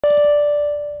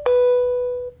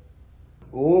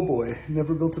Oh boy,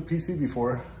 never built a PC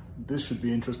before. This should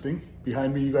be interesting.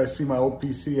 Behind me, you guys see my old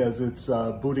PC as it's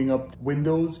booting up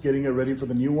Windows, getting it ready for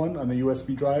the new one on a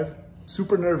USB drive.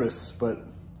 Super nervous, but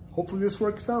hopefully this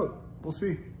works out. We'll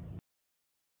see.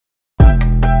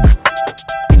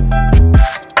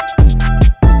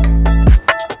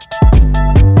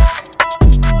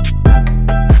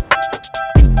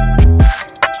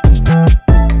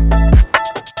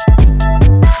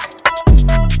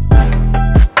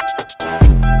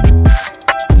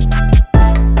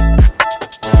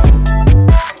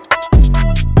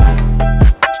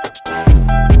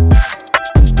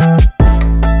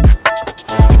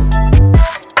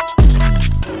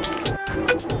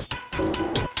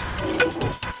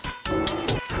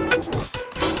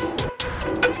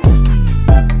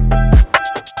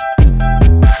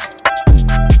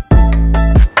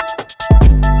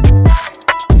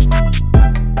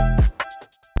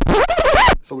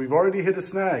 So we've already hit a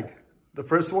snag. The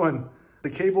first one, the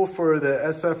cable for the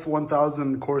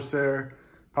SF1000 Corsair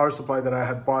power supply that I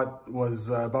had bought was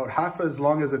about half as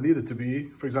long as it needed to be.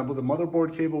 For example, the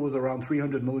motherboard cable was around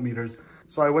 300 millimeters.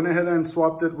 So I went ahead and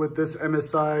swapped it with this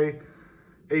MSI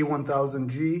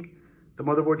A1000G. The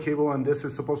motherboard cable on this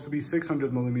is supposed to be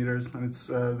 600 millimeters, and it's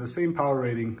the same power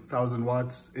rating, 1000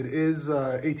 watts. It is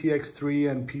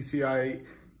ATX3 and PCIe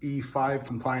 5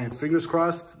 compliant. Fingers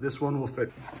crossed, this one will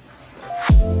fit.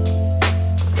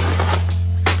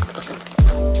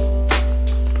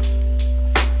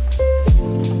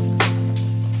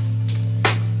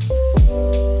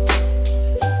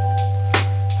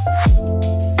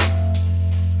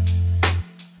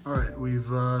 All right, we've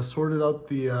sorted out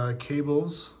the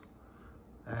cables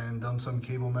and done some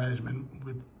cable management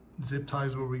with zip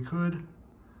ties where we could.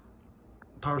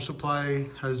 Power supply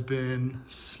has been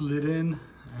slid in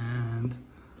and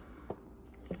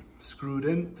screwed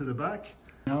in to the back.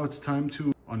 Now it's time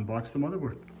to unbox the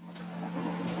motherboard.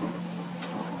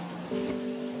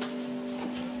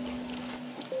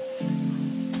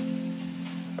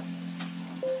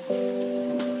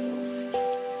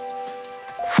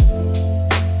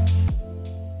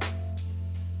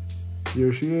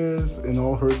 Here she is in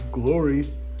all her glory,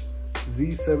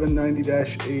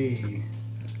 Z790-A.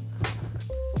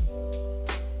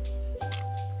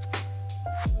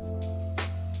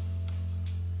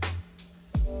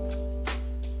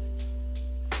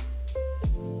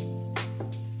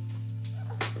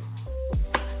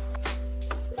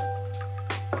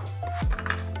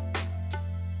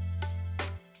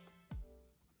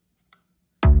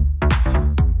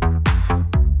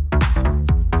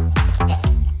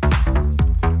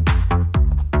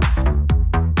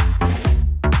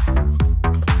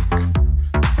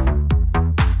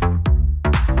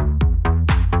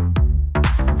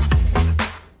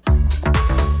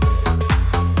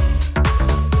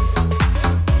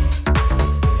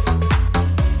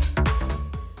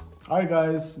 All right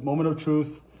guys, moment of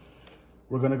truth.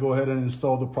 We're gonna go ahead and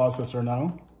install the processor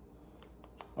now.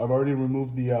 I've already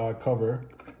removed the cover.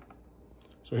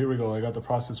 So here we go, I got the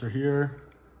processor here.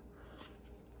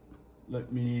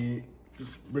 Let me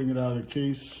just bring it out of the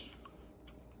case.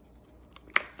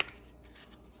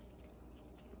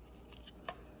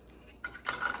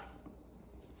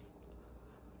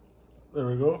 There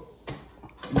we go.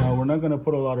 Now we're not gonna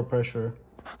put a lot of pressure.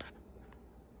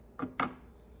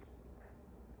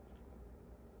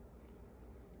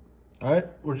 All right,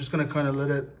 we're just gonna kind of let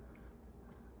it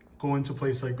go into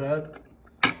place like that.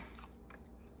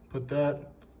 Put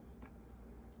that.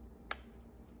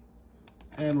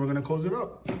 And we're gonna close it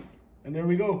up. And there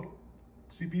we go,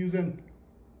 CPU's in.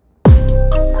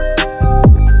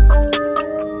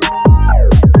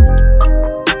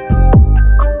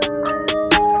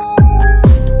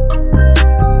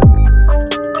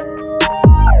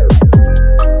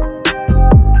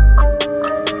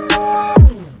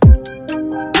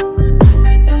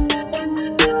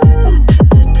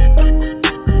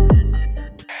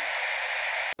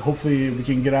 Hopefully we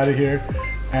can get out of here,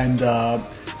 and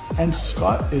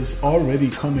Scott is already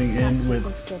coming in with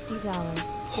 $50.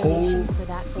 Holy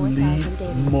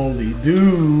moly,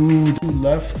 dude!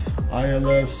 Left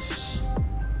ILS.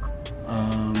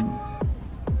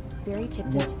 Barry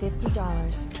tipped us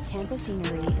 $50. Tampa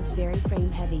scenery is very frame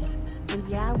heavy, and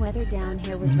yeah, weather down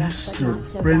here was rough, but not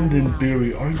so Brendan bad now.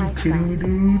 Berry, are you Hi, kidding me, Scott.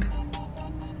 dude?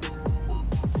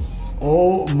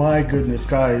 Oh my goodness,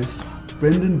 guys.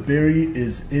 Brendan Berry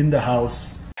is in the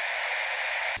house.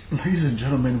 Ladies and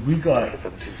gentlemen, we got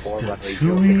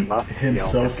Stewie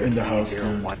himself in the house,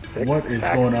 dude. What is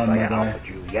going on, my guy?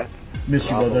 Miss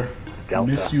you, brother.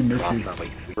 Delta. Miss you.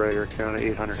 Radar count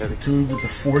 800 heavy. Two with the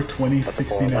 420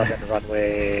 69.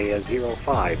 Runway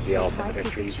 05, the altimeter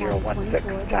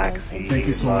 3016, taxi. Thank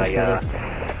you so much, brother.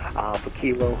 Alpha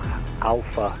Kilo,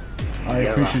 Alpha. I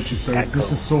appreciate you, sir.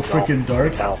 This is so freaking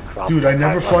dark. Dude, I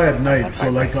never fly at night,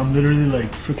 so like I'm literally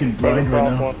like freaking blind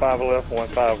right now.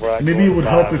 Maybe it would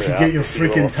help if you get your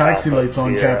freaking taxi lights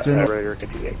on, Captain.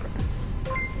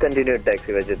 Continue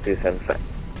taxi budget 275.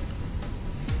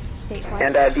 Statewide.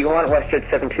 And do you want WestJet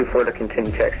 724 to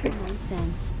continue taxi?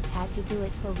 Had to do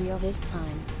it for real this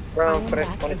time. Ground, I am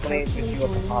back and 2020,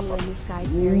 hopefully joining you in the skies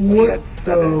very What soon.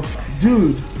 the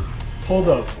dude? Hold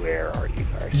up. Where are you,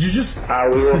 sorry? Did you just We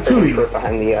were Statui?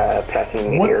 behind the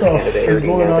passing What the f is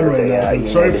going on right now? I'm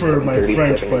sorry for my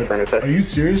French, but are you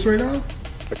serious right now?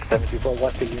 724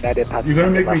 West the United You're gonna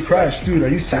make me crash, dude. Are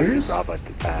you serious?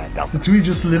 Statui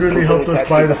just literally helped us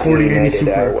buy the 4080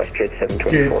 Super.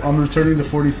 Okay, I'm returning the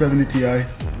 4070 Ti.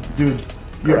 Dude,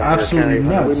 you're absolutely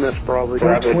nuts.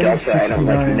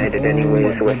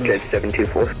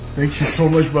 42069. Thank you so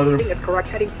much, brother. Correct,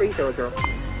 heading 300.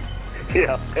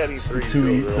 Yeah, heading 300.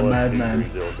 Statui, the madman.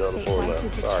 Statewide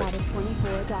super chat of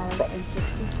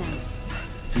 $24.60.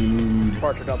 Dude.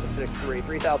 Departure Delta 63,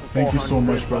 3,400. Thank you so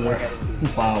much, brother.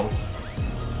 Wow.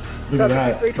 Look at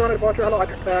that. 320 departure, hello,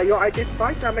 your ID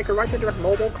flight, now make a right to direct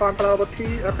mobile, climb level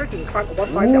 2, freaking climb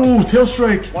 15,000. Ooh, tail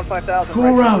strike. 15,000.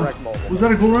 Go around. Was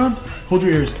that a go around? Hold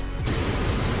your ears.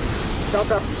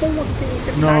 Delta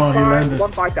 14, No, he landed.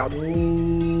 15,000.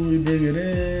 Ooh, we bring it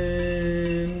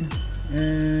in.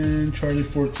 And Charlie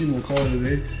 14, we'll call it a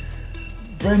day.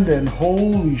 Brendan,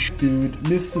 holy sh, dude.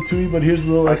 Missed the Tui, but here's a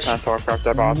little extra.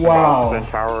 Wow.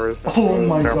 Oh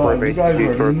my god, you guys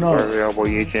are nuts. Here's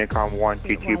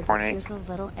a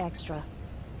little extra.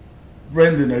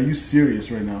 Brendan, are you serious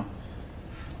right now?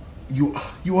 You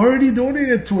already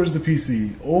donated towards the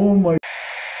PC. Oh my.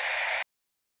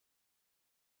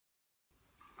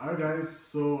 Alright guys,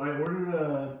 so I ordered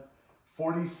a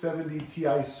 4070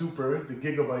 Ti Super, the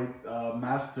Gigabyte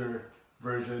Master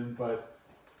version, but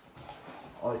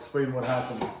I'll explain what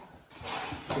happened.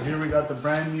 So here we got the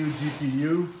brand new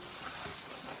GPU.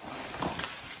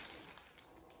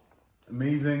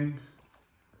 Amazing.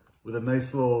 With a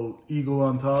nice little eagle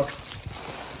on top.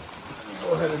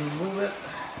 Go ahead and remove it.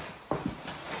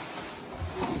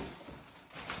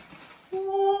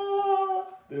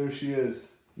 There she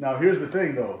is. Now here's the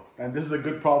thing though, and this is a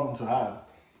good problem to have.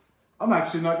 I'm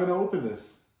actually not gonna open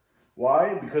this.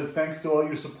 Why? Because thanks to all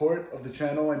your support of the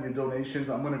channel and your donations,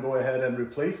 I'm going to go ahead and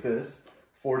replace this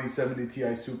 4070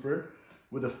 Ti Super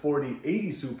with a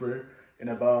 4080 Super in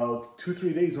about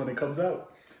 2-3 days when it comes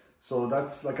out. So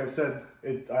that's, like I said,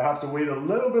 I have to wait a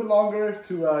little bit longer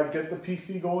to get the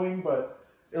PC going, but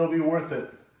it'll be worth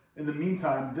it. In the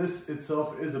meantime, this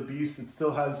itself is a beast. It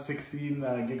still has 16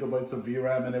 gigabytes of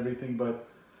VRAM and everything, but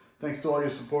thanks to all your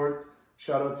support,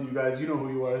 shout out to you guys. You know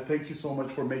who you are. Thank you so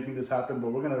much for making this happen.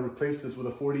 But we're going to replace this with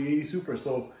a 4080 Super.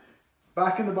 So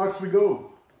back in the box we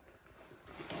go.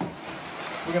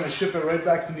 We're going to ship it right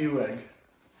back to Newegg.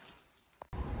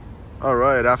 All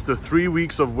right. After 3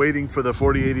 weeks of waiting for the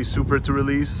 4080 Super to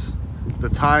release, the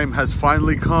time has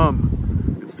finally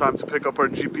come. It's time to pick up our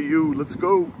GPU. Let's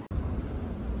go.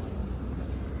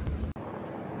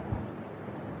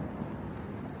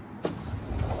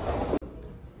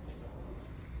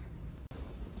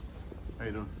 How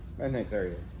you doing? Thanks, how are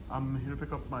you? I'm here to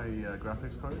pick up my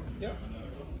graphics card. Yeah.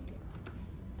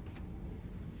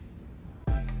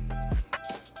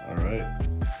 All right.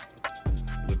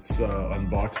 Let's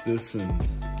unbox this and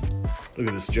look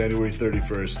at this, January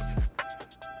 31st.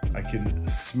 I can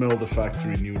smell the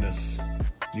factory newness.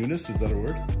 Newness, is that a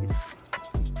word?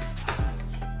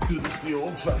 Do this the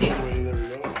old-fashioned way, there we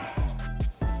go.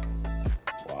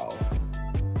 Wow.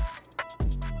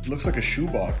 It looks like a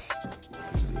shoebox.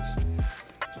 What is this?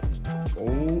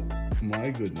 Oh my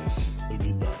goodness. Look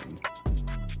at that.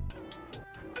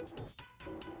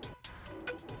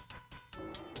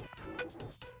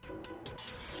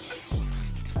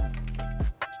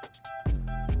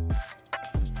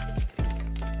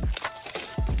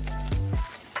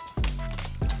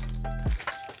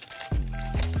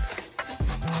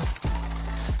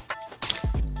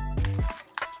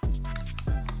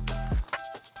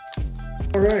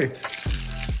 All right.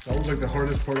 That was like the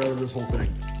hardest part out of this whole thing.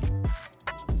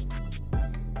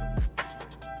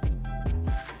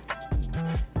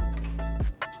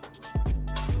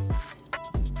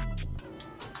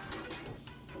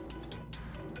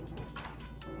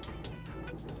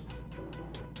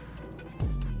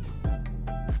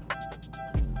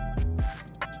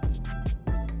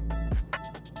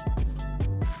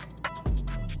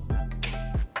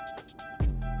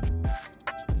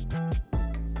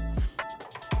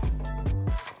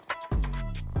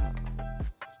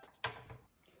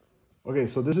 Okay,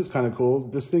 so this is kind of cool.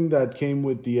 This thing that came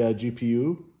with the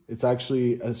GPU, it's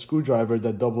actually a screwdriver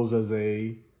that doubles as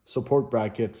a support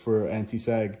bracket for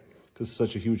anti-sag because it's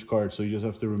such a huge card. So you just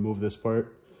have to remove this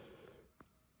part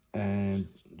and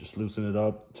just loosen it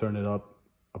up, turn it up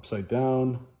upside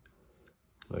down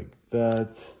like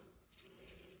that.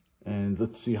 And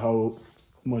let's see how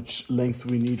much length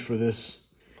we need for this.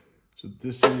 So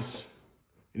this is,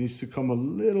 it needs to come a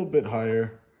little bit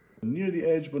higher, near the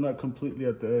edge, but not completely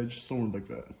at the edge, somewhere like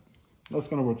that. That's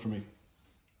gonna work for me.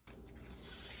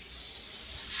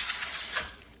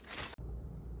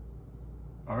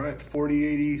 All right,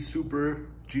 4080 Super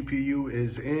GPU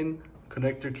is in,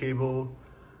 connector cable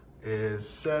is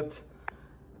set,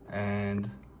 and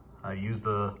I used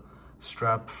the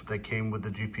strap that came with the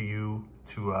GPU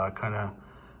to kind of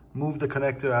move the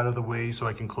connector out of the way so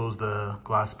I can close the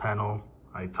glass panel.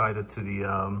 I tied it to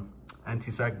the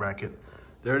anti-sag bracket.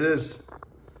 There it is,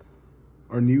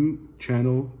 our new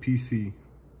channel PC.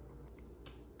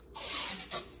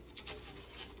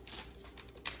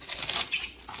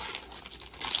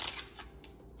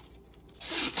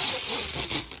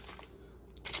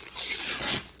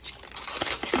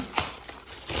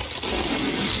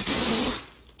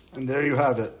 And there you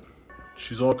have it.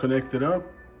 She's all connected up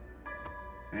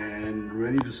and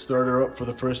ready to start her up for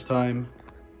the first time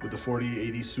with the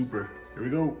 4080 Super. Here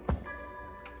we go.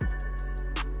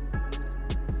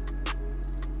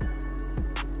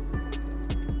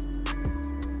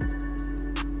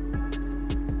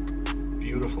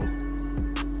 Beautiful.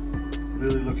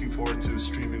 Really looking forward to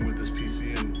streaming with this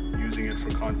PC and using it for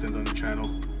content on the channel.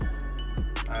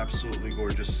 Absolutely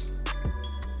gorgeous.